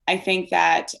I think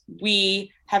that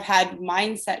we have had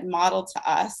mindset modeled to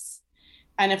us.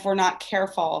 And if we're not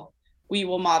careful, we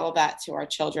will model that to our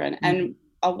children. And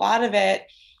a lot of it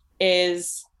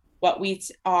is what we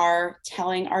are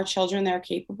telling our children they're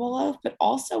capable of, but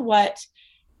also what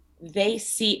they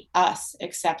see us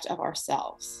accept of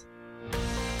ourselves.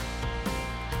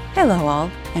 Hello,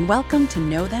 all, and welcome to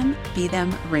Know Them, Be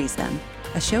Them, Raise Them,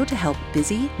 a show to help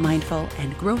busy, mindful,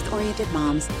 and growth-oriented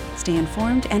moms stay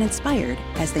informed and inspired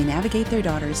as they navigate their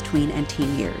daughters' tween and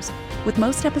teen years, with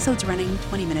most episodes running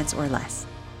 20 minutes or less.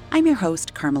 I'm your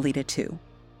host, Carmelita Tu.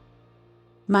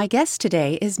 My guest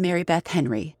today is Mary Beth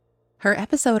Henry. Her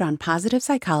episode on positive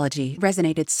psychology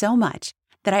resonated so much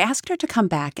that I asked her to come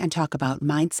back and talk about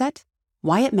mindset,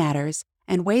 why it matters,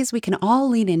 and ways we can all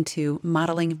lean into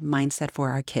modeling mindset for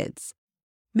our kids.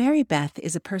 Mary Beth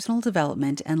is a personal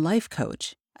development and life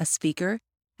coach, a speaker,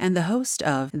 and the host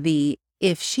of the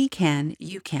If She Can,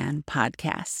 You Can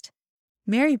podcast.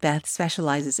 Mary Beth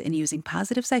specializes in using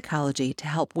positive psychology to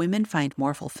help women find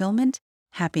more fulfillment,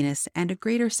 happiness, and a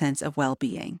greater sense of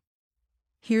well-being.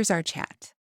 Here's our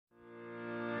chat.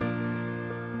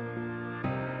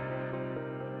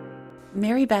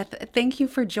 Mary Beth, thank you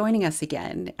for joining us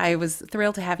again. I was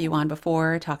thrilled to have you on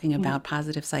before talking about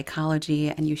positive psychology,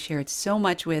 and you shared so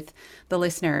much with the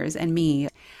listeners and me.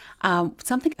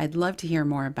 Something I'd love to hear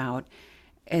more about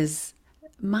is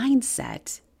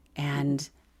mindset and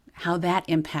how that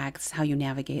impacts how you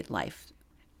navigate life.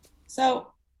 So,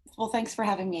 well, thanks for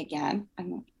having me again. I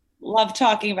love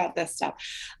talking about this stuff.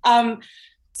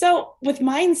 So with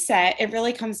mindset, it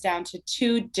really comes down to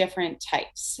two different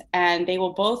types, and they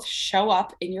will both show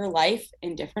up in your life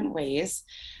in different ways.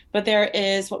 But there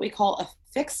is what we call a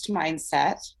fixed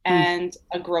mindset and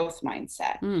a growth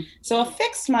mindset. So a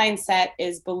fixed mindset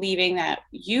is believing that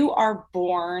you are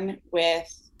born with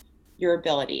your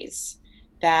abilities,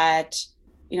 that,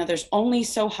 you know, there's only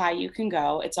so high you can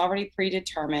go. It's already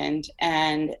predetermined.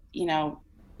 And, you know,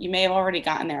 you may have already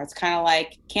gotten there. It's kind of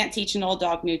like can't teach an old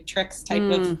dog new tricks type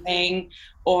of thing,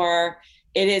 or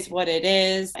it is what it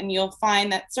is. And you'll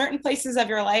find that certain places of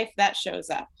your life that shows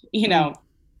up. You know,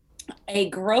 a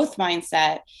growth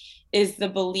mindset is the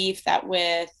belief that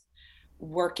with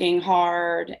working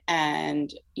hard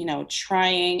and, you know,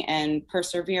 trying and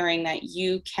persevering, that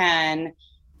you can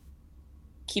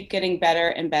keep getting better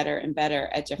and better and better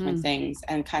at different things,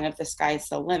 and kind of the sky's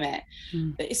the limit.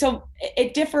 So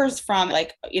it differs from,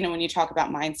 like, you know, when you talk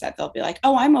about mindset, they'll be like,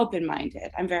 oh, I'm open-minded.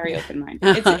 I'm very open-minded.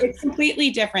 It's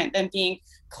completely different than being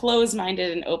closed-minded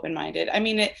and open-minded. I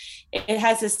mean, it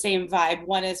has the same vibe.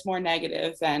 One is more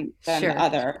negative than the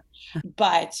other,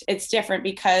 but it's different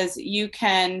because you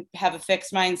can have a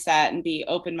fixed mindset and be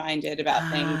open-minded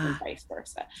about things and vice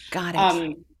versa. Got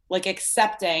it. Like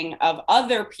accepting of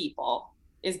other people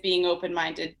is being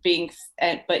open-minded,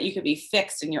 but you could be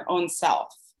fixed in your own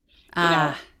self, you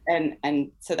know,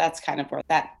 and so that's kind of where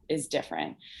that is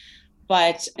different.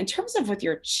 But in terms of with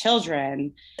your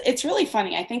children, it's really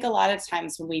funny. I think a lot of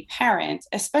times when we parent,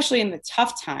 especially in the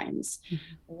tough times,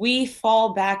 we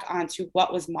fall back onto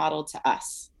what was modeled to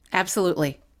us.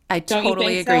 Absolutely. I Don't you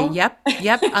totally think agree. so?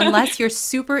 Yep. Unless you're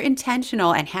super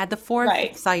intentional and had the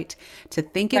foresight to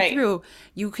think it through,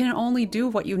 you can only do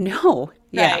what you know.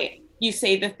 Right. You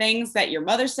say the things that your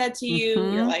mother said to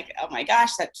you. You're like, oh my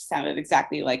gosh, that sounded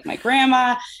exactly like my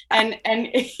grandma. And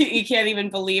you can't even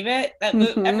believe it. That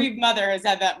every mother has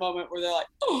had that moment where they're like,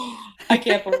 oh, I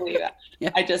can't believe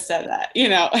it. I just said that, you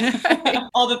know,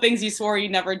 all the things you swore you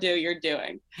never do, you're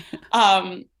doing.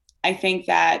 I think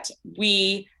that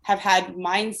we have had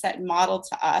mindset modeled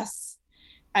to us.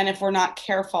 And if we're not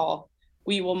careful,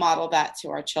 we will model that to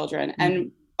our children.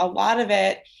 And a lot of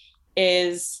it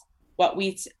is what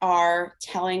we are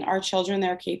telling our children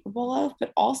they're capable of,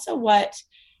 but also what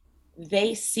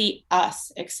they see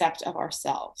us accept of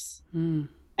ourselves. And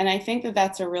I think that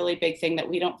that's a really big thing, that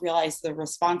we don't realize the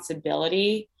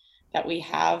responsibility that we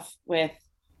have with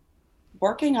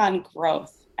working on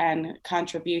growth and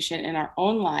contribution in our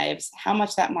own lives, how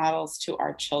much that models to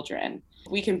our children.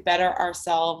 We can better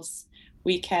ourselves.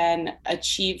 We can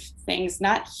achieve things,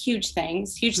 not huge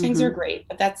things. Huge things are great,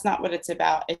 but that's not what it's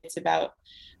about. It's about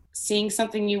seeing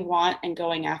something you want and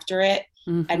going after it,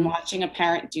 and watching a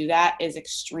parent do that is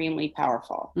extremely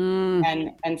powerful,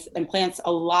 and plants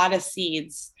a lot of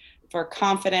seeds for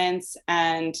confidence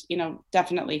and, you know,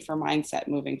 definitely for mindset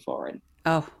moving forward.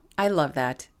 Oh, I love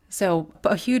that. So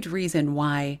a huge reason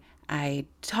why I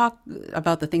talk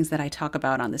about the things that I talk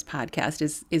about on this podcast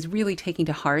is really taking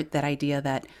to heart that idea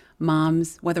that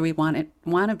moms, whether we want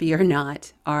to be or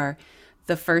not, are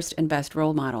the first and best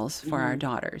role models for our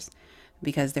daughters,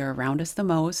 because they're around us the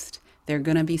most. They're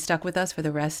going to be stuck with us for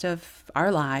the rest of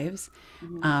our lives.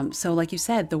 So, like you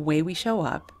said, the way we show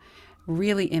up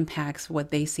really impacts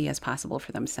what they see as possible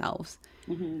for themselves.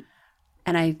 Mm-hmm.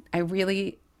 And I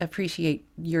really appreciate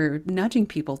your nudging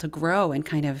people to grow and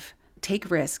kind of take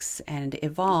risks and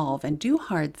evolve and do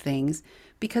hard things,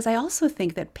 because I also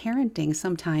think that parenting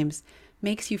sometimes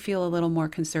makes you feel a little more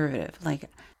conservative. Like,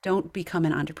 don't become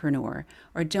an entrepreneur,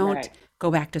 or don't Right.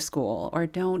 go back to school, or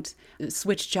don't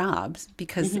switch jobs,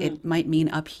 because Mm-hmm. it might mean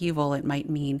upheaval. It might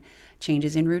mean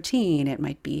changes in routine. It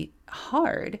might be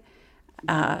hard.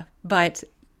 Mm-hmm. But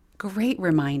great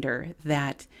reminder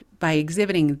that by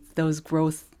exhibiting those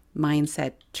growth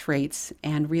mindset traits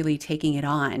and really taking it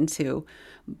on to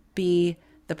be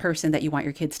the person that you want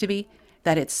your kids to be,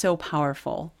 that it's so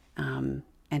powerful,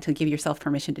 and to give yourself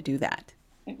permission to do that.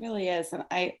 It really is. And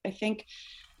I think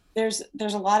there's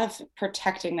a lot of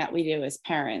protecting that we do as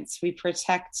parents. We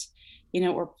protect,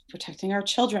 we're protecting our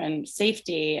children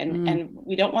safety, and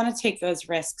we don't want to take those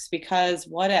risks, because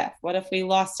what if we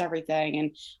lost everything,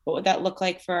 and what would that look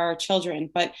like for our children?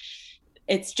 But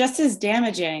it's just as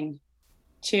damaging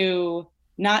to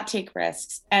not take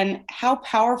risks. And how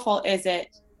powerful is it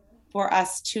for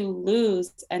us to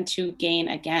lose and to gain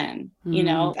again?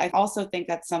 I also think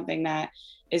that's something that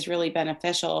is really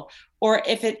beneficial. Or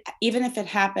even if it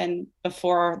happened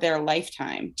before their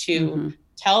lifetime, to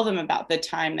tell them about the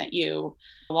time that you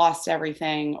lost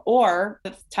everything, or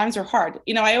the times are hard.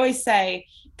 I always say,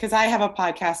 because I have a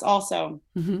podcast also,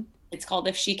 it's called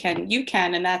If She Can, You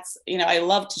Can. And that's, I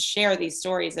love to share these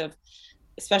stories of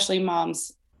especially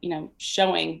moms,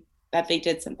 showing that they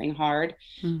did something hard.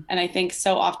 And I think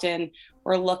so often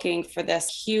we're looking for this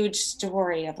huge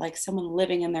story of like someone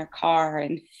living in their car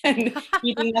and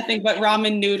eating nothing but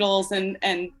ramen noodles and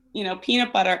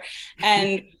peanut butter.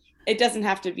 And it doesn't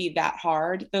have to be that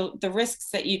hard. The risks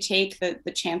that you take,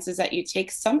 the chances that you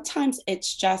take, sometimes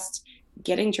it's just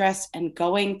getting dressed and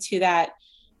going to that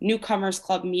newcomers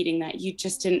club meeting that you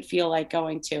just didn't feel like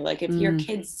going to. Like, if your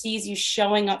kid sees you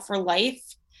showing up for life,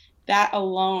 that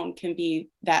alone can be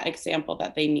that example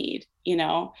that they need.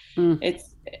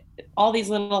 It's all these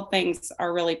little things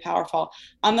are really powerful.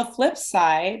 On the flip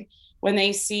side, when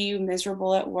they see you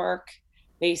miserable at work,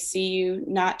 they see you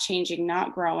not changing,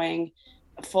 not growing,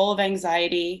 full of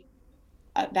anxiety,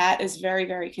 that is very,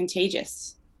 very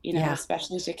contagious, Yeah.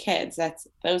 especially to kids.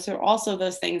 Those are also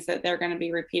those things that they're going to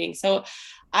be repeating. So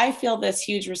I feel this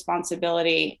huge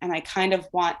responsibility, and I kind of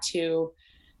want to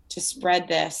spread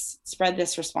this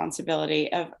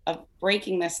responsibility of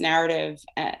breaking this narrative,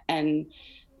 and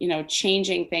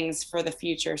changing things for the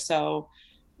future. So,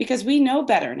 because we know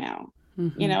better now.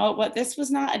 What this was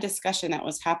not a discussion that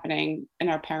was happening in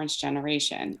our parents'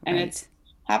 generation, and Right. it's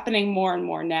happening more and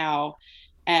more now.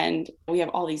 And we have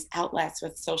all these outlets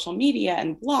with social media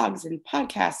and blogs and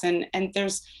podcasts, and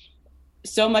there's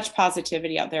so much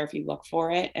positivity out there if you look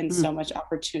for it, and so much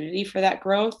opportunity for that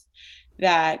growth,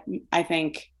 that I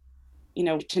think,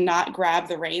 to not grab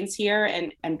the reins here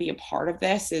and be a part of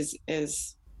this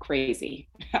is crazy.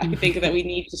 I think that we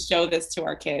need to show this to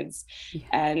our kids. Yeah.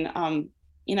 And,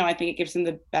 I think it gives them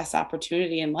the best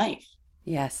opportunity in life.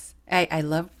 Yes. I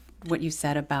love what you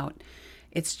said about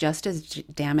it's just as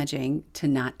damaging to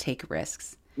not take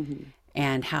risks.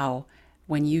 And how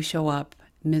when you show up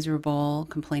miserable,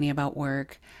 complaining about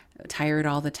work, tired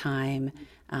all the time,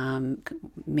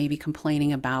 maybe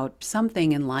complaining about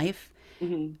something in life,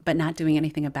 but not doing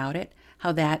anything about it,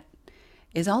 how that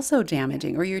is also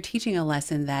damaging. Or you're teaching a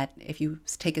lesson that if you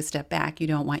take a step back, you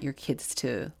don't want your kids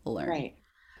to learn. Right.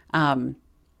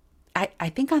 I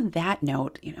think on that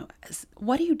note,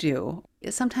 what do you do?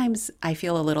 Sometimes I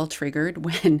feel a little triggered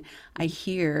when I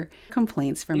hear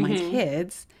complaints from my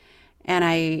kids, and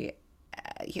I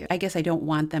guess I don't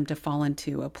want them to fall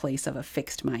into a place of a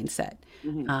fixed mindset.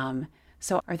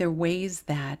 So are there ways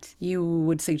that you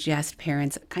would suggest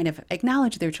parents kind of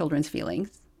acknowledge their children's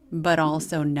feelings, but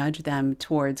also nudge them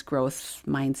towards growth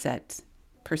mindset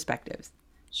perspectives?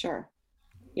 Sure.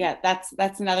 Yeah,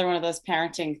 that's another one of those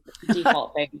parenting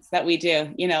default things that we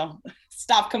do,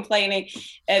 stop complaining.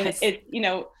 And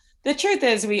Yes. The truth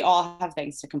is we all have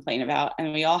things to complain about,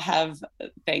 and we all have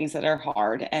things that are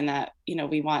hard, and that,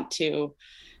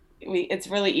 it's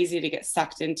really easy to get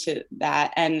sucked into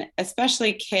that. And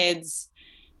especially kids,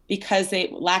 because they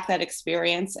lack that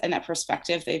experience and that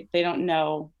perspective, they don't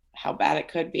know how bad it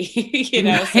could be,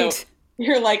 so Right.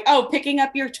 you're like, oh, picking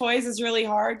up your toys is really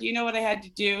hard. Do you know what I had to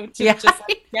do to Yeah. just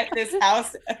get this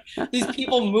house, these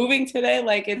people moving today?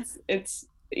 Like it's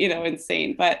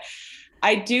insane. But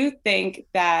I do think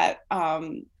that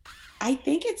I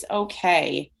think it's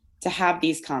okay to have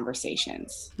these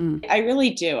conversations. Mm. I really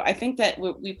do. I think that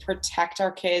we protect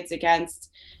our kids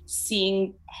against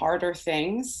seeing harder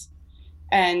things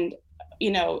and,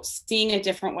 seeing a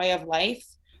different way of life,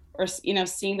 or,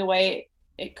 seeing the way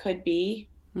it could be.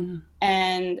 Mm.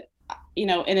 And, in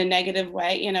a negative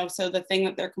way, so the thing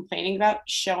that they're complaining about,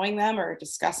 showing them or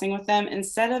discussing with them,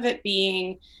 instead of it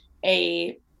being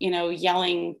a,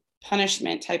 yelling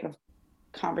punishment type of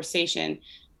conversation,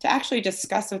 to actually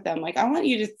discuss with them. Like, I want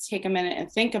you to take a minute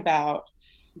and think about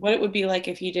what it would be like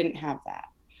if you didn't have that.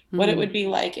 What it would be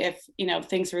like if,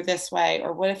 things were this way,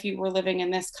 or what if you were living in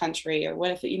this country, or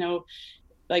what if,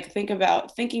 like thinking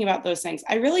about those things.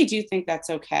 I really do think that's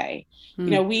okay.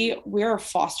 We're a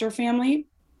foster family.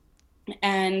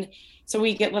 And so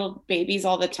we get little babies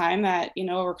all the time that,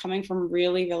 are coming from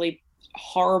really, really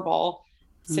horrible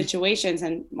situations.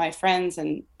 And my friends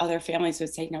and other families would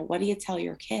say, what do you tell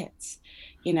your kids?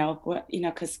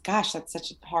 Because gosh, that's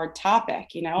such a hard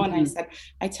topic, and I said,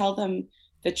 I tell them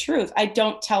the truth. I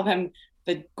don't tell them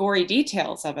the gory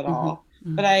details of it all,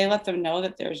 but I let them know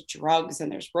that there's drugs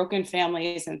and there's broken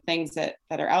families and things that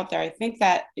are out there. I think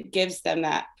that it gives them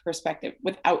that perspective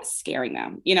without scaring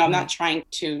them. I'm not trying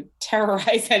to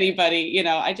terrorize anybody,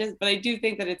 but I do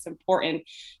think that it's important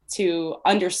to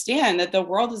understand that the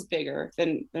world is bigger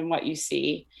than what you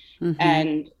see.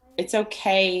 And it's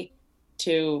okay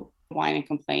to whine and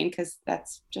complain, because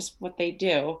that's just what they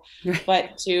do.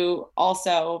 But to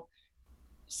also,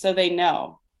 so they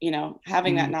know,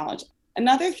 having that knowledge.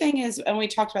 Another thing is, and we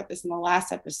talked about this in the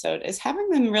last episode, is having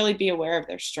them really be aware of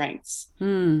their strengths.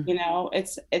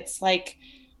 It's like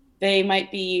they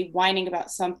might be whining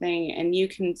about something, and you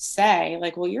can say,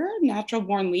 like, well, you're a natural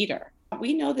born leader.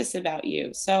 We know this about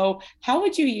you. So how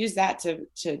would you use that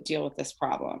to deal with this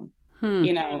problem?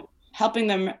 Helping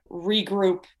them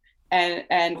regroup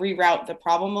and reroute the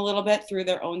problem a little bit through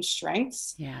their own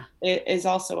strengths. It is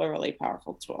also a really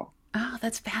powerful tool. Oh,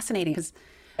 that's fascinating. Because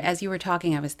as you were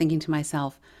talking, I was thinking to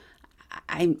myself,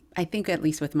 I think, at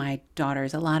least with my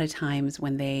daughters, a lot of times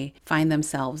when they find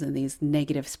themselves in these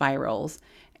negative spirals,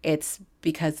 it's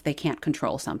because they can't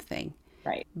control something.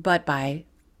 Right. But by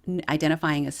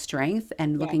identifying a strength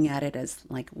and looking at it as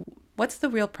like, what's the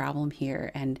real problem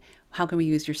here? And how can we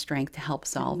use your strength to help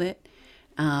solve it?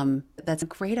 That's a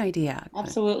great idea.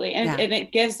 Absolutely. And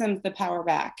it gives them the power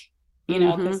back,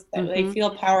 because they feel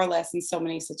powerless in so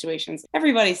many situations.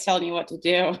 Everybody's telling you what to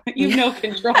do. You have no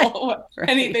control of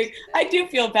anything. I do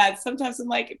feel bad. Sometimes I'm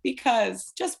like,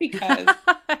 just because,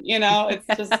 it's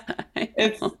just,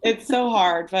 it's so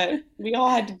hard, but we all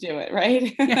had to do it.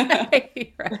 Right.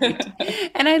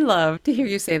 Right. And I love to hear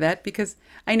you say that, because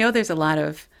I know there's a lot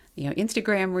of,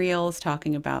 Instagram reels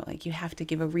talking about, like, you have to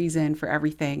give a reason for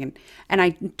everything. And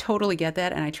I totally get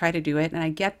that. And I try to do it. And I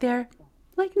get there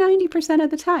like 90% of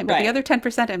the time. But the other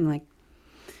 10%, I'm like,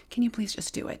 can you please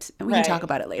just do it? And we can talk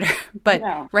about it later. But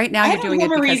right now you're doing it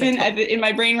because I have a reason in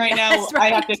my brain right now. I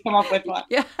have to come up with one.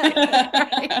 Yeah.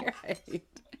 Right.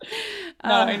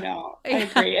 No, I know. I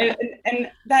agree. And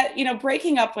that,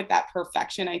 breaking up with that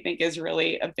perfection, I think, is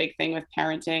really a big thing with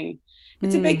parenting.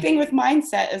 It's a big thing with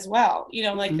mindset as well.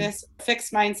 Like this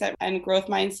fixed mindset and growth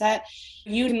mindset,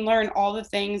 you can learn all the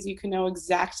things, you can know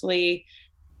exactly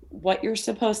what you're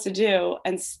supposed to do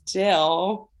and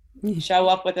still show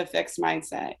up with a fixed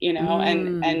mindset,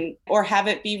 and or have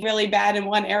it be really bad in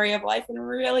one area of life and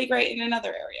really great in another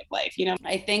area of life.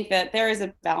 I think that there is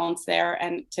a balance there,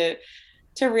 and to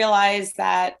realize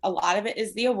that a lot of it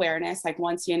is the awareness. Like,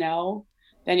 once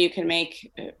then you can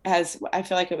make, as I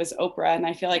feel like it was Oprah, and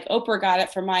I feel like Oprah got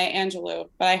it from Maya Angelou,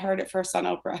 but I heard it first on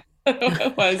Oprah.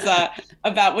 It was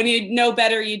about when you know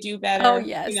better, you do better. Oh,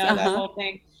 yes. That whole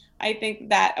thing. I think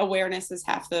that awareness is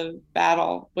half the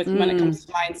battle when it comes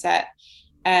to mindset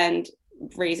and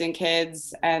raising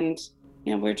kids. And,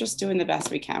 we're just doing the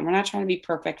best we can. We're not trying to be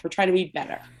perfect. We're trying to be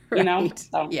better,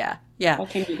 So, yeah.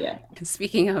 What can we do?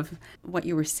 Speaking of what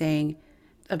you were saying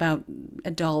about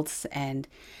adults and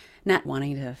not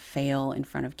wanting to fail in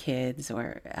front of kids,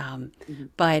 or,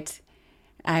 but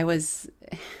I was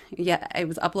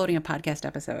uploading a podcast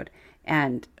episode,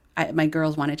 and my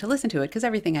girls wanted to listen to it, because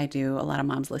everything I do, a lot of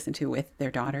moms listen to with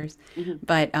their daughters.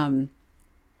 But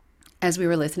as we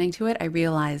were listening to it, I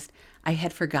realized I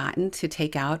had forgotten to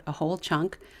take out a whole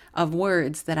chunk of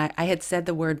words that I had said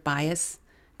the word biases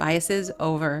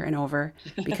over and over,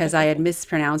 because I had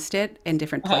mispronounced it in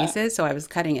different places. So I was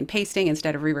cutting and pasting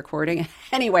instead of re-recording.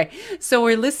 Anyway, so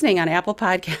we're listening on Apple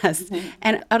Podcasts,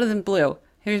 and out of the blue,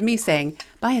 here's me saying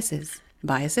biases,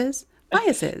 biases,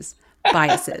 biases,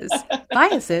 biases,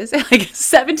 biases, like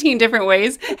 17 different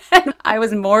ways. And I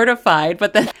was mortified,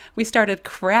 but then we started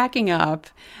cracking up.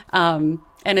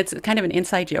 And it's kind of an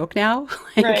inside joke now.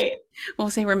 Like Right. we'll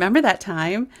say, remember that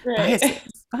time? Right.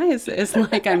 Biases, biases.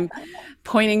 Like I'm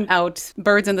pointing out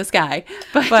birds in the sky.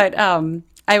 But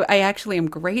I actually am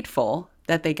grateful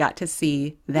that they got to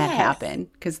see that Yes, happen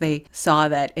because they saw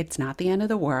that it's not the end of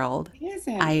the world. it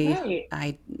isn't. I Right.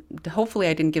 I hopefully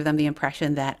I didn't give them the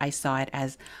impression that I saw it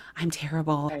as I'm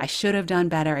terrible. I Right. should have done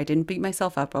better. I didn't beat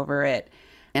myself up over it.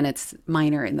 And it's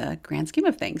minor in the grand scheme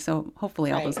of things. So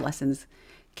hopefully all those Right. lessons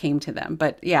came to them.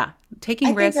 But yeah, I taking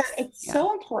think that risks. it's Yeah.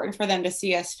 so important for them to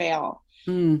see us fail.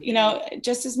 Mm,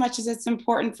 Just as much as it's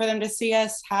important for them to see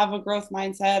us have a growth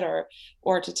mindset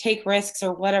or to take risks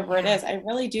or whatever it yeah. is. I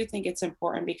really do think it's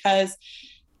important because,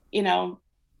 you know,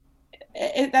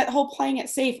 that whole playing it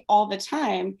safe all the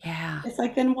time, Yeah. it's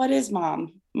like, then what is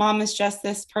mom? Mom is just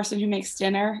this person who makes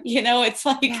dinner. It's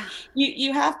like Yeah.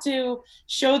 you have to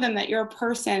show them that you're a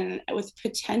person with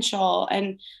potential,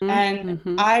 and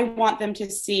Mm-hmm. I want them to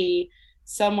see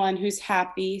someone who's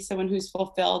happy, someone who's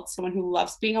fulfilled, someone who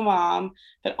loves being a mom,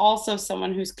 but also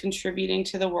someone who's contributing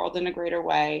to the world in a greater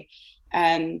way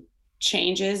and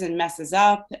changes and messes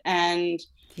up and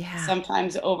Yeah.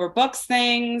 sometimes overbooks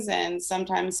things and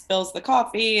sometimes spills the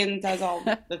coffee and does all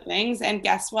the things. And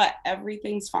guess what?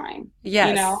 Everything's fine. You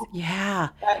Yes. know, Yeah.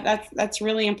 that's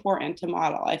really important to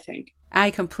model, I think.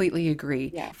 I completely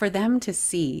agree. Yeah. For them to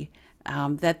see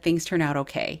that things turn out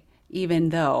okay, even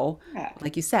though, Yeah.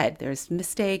 like you said, there's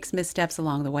mistakes, missteps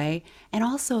along the way, and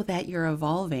also that you're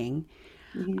evolving.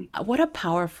 Mm-hmm. What a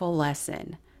powerful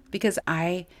lesson. Because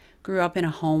I grew up in a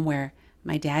home where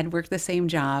my dad worked the same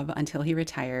job until he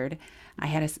retired.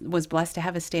 Was blessed to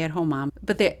have a stay-at-home mom,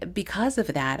 but because of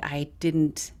that, I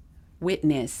didn't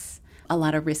witness a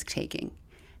lot of risk taking,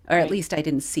 or at Right. least I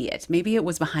didn't see it. Maybe it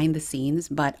was behind the scenes,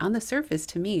 but on the surface,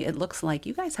 to me, it looks like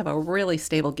you guys have a really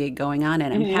stable gig going on,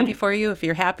 and I'm happy Mm-hmm. for you if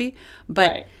you're happy.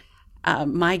 But Right.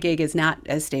 my gig is not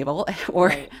as stable, or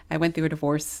Right. I went through a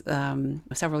divorce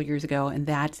several years ago, and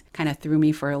that kind of threw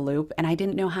me for a loop, and I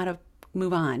didn't know how to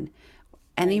move on.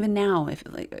 And Right. even now, if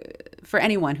like for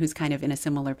anyone who's kind of in a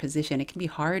similar position, it can be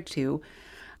hard to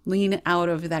lean out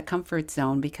of that comfort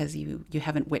zone because you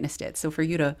haven't witnessed it. So for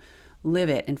you to live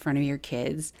it in front of your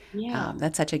kids, Yeah.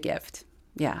 that's such a gift.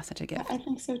 Yeah, such a I gift.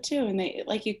 think so too. And they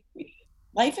like you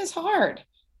life is hard.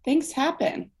 Things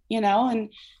happen, and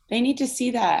they need to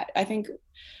see that. I think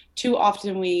too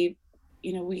often we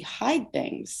hide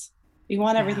things. We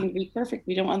want Yeah. everything to be perfect.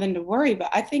 We don't want them to worry. But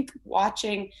I think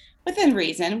watching within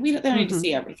reason, they don't need to Hmm.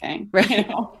 see everything, Right.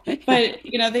 Yeah.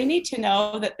 but they need to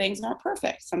know that things aren't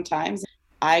perfect sometimes.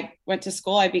 I went to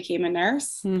school, I became a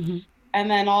nurse, Hmm.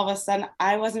 and then all of a sudden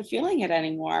I wasn't feeling it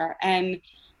anymore. And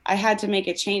I had to make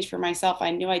a change for myself. I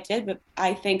knew I did, but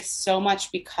I think so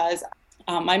much because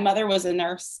my mother was a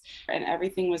nurse and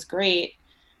everything was great.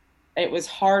 It was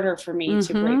harder for me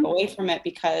to break Hmm. away from it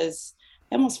because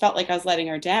I almost felt like I was letting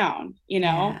her down.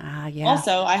 Yeah. Yeah.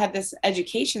 Also, I had this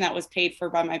education that was paid for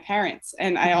by my parents.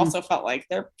 And I Hmm. also felt like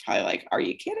they're probably like, are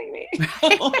you kidding me?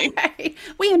 Like, Right.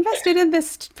 We invested in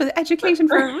this for education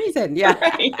for a reason. Yeah.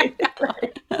 right,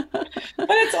 right.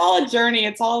 But it's all a journey.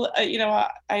 It's all,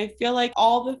 I feel like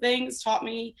all the things taught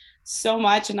me so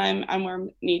much and I'm where I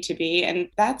need to be. And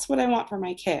that's what I want for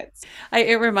my kids.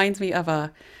 It reminds me of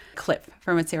a clip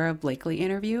from a Sarah Blakely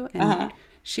interview, and Uh-huh.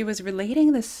 she was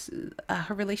relating this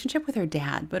her relationship with her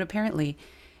dad. But apparently,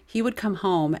 he would come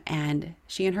home, and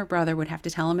she and her brother would have to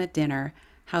tell him at dinner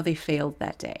how they failed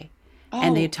that day,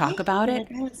 and they'd Oh, I talk about feel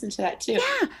it. like I listened to that too.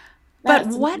 Yeah, but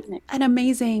That's what amazing. an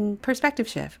amazing perspective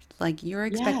shift! Like you're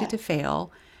expected Yeah, to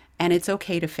fail, and it's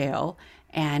okay to fail,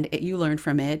 and you learn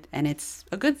from it, and it's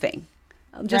a good thing.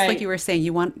 Just like you right. were saying,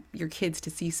 you want your kids to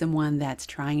see someone that's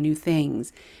trying new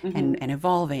things Hmm. and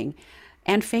evolving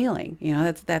and failing.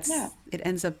 Yeah, That's it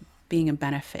ends up being a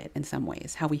benefit in some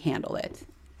ways, how we handle it.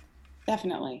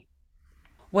 definitely.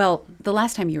 Well, the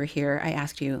last time you were here, I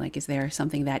asked you, like, is there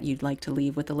something that you'd like to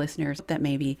leave with the listeners that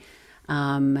maybe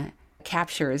um,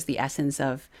 captures the essence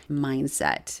of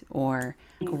mindset or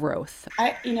growth?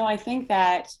 I think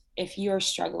that if you're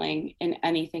struggling in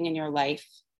anything in your life,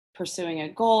 pursuing a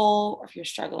goal, or if you're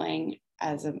struggling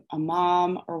as a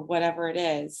mom or whatever it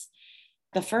is,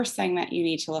 the first thing that you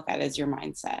need to look at is your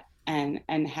mindset and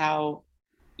how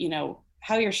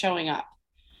you're showing up.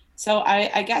 So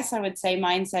I guess I would say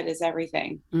mindset is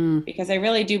everything Mm, because I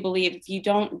really do believe if you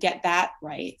don't get that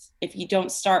right, if you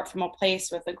don't start from a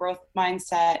place with a growth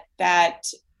mindset, that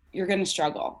you're going to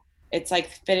struggle. It's like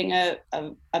fitting a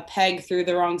peg through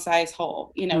the wrong size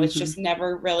hole. It's hmm. just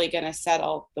never really going to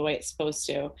settle the way it's supposed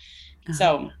to. Uh-huh.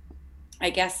 So I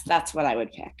guess that's what I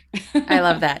would pick. I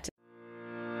love that.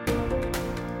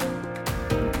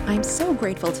 I'm so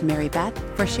grateful to Mary Beth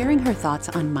for sharing her thoughts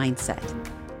on mindset.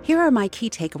 Here are my key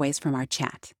takeaways from our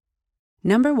chat.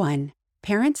 Number 1,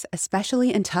 parents,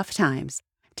 especially in tough times,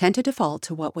 tend to default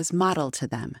to what was modeled to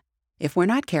them. If we're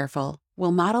not careful,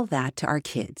 we'll model that to our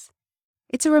kids.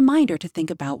 It's a reminder to think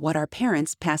about what our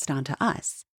parents passed on to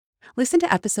us. Listen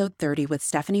to episode 30 with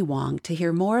Stephanie Wong to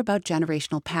hear more about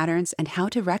generational patterns and how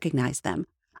to recognize them.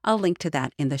 I'll link to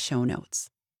that in the show notes.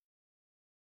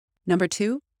 Number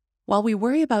 2, while we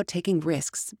worry about taking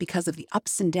risks because of the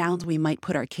ups and downs we might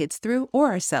put our kids through or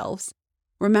ourselves,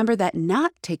 remember that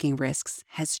not taking risks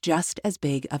has just as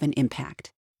big of an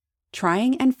impact.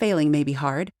 Trying and failing may be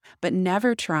hard, but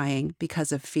never trying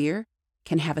because of fear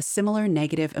can have a similar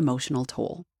negative emotional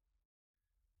toll.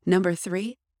 Number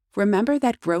 3, remember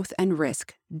that growth and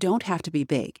risk don't have to be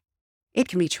big. It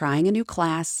can be trying a new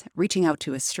class, reaching out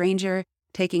to a stranger,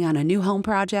 taking on a new home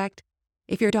project.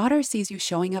 If your daughter sees you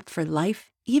showing up for life,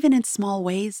 even in small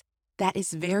ways, that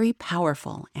is very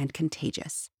powerful and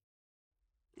contagious.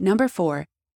 Number 4,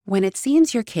 when it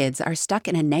seems your kids are stuck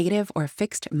in a negative or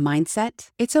fixed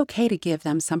mindset, it's okay to give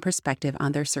them some perspective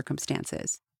on their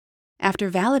circumstances.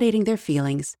 After validating their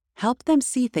feelings, help them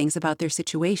see things about their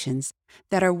situations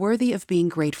that are worthy of being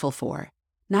grateful for,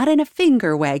 not in a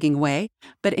finger-wagging way,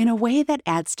 but in a way that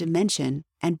adds dimension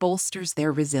and bolsters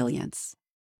their resilience.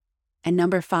 And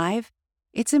number 5,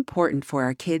 it's important for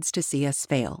our kids to see us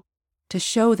fail, to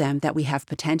show them that we have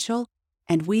potential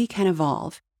and we can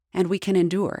evolve and we can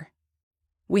endure.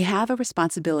 We have a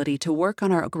responsibility to work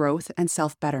on our growth and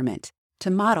self-betterment,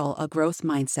 to model a growth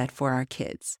mindset for our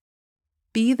kids.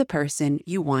 Be the person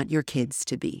you want your kids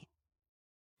to be.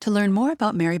 To learn more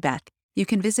about Mary Beth, you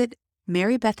can visit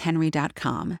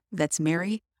marybethhenry.com. That's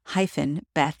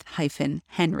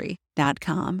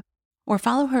Mary-Beth-Henry.com, or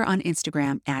follow her on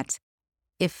Instagram at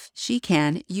If She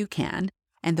Can, You Can,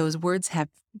 and those words have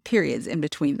periods in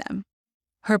between them.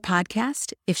 Her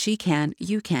podcast, If She Can,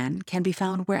 You Can be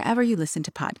found wherever you listen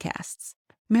to podcasts.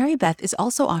 Mary Beth is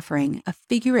also offering a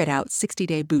Figure It Out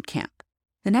 60-day boot camp.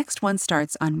 The next one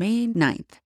starts on May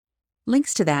 9th.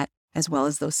 Links to that, as well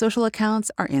as those social accounts,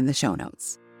 are in the show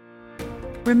notes.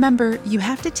 Remember, you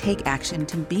have to take action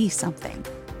to be something.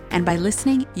 And by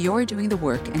listening, you're doing the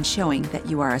work and showing that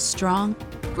you are a strong,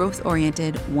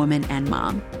 growth-oriented woman and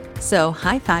mom. So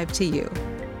high five to you.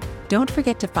 Don't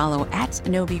forget to follow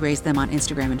 @NoBeRaiseThem on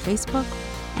Instagram and Facebook.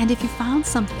 And if you found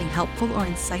something helpful or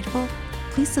insightful,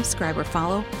 please subscribe or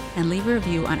follow and leave a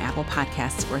review on Apple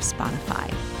Podcasts or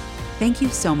Spotify. Thank you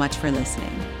so much for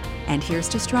listening. And here's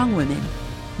to strong women.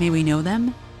 May we know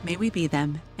them, may we be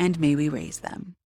them, and may we raise them.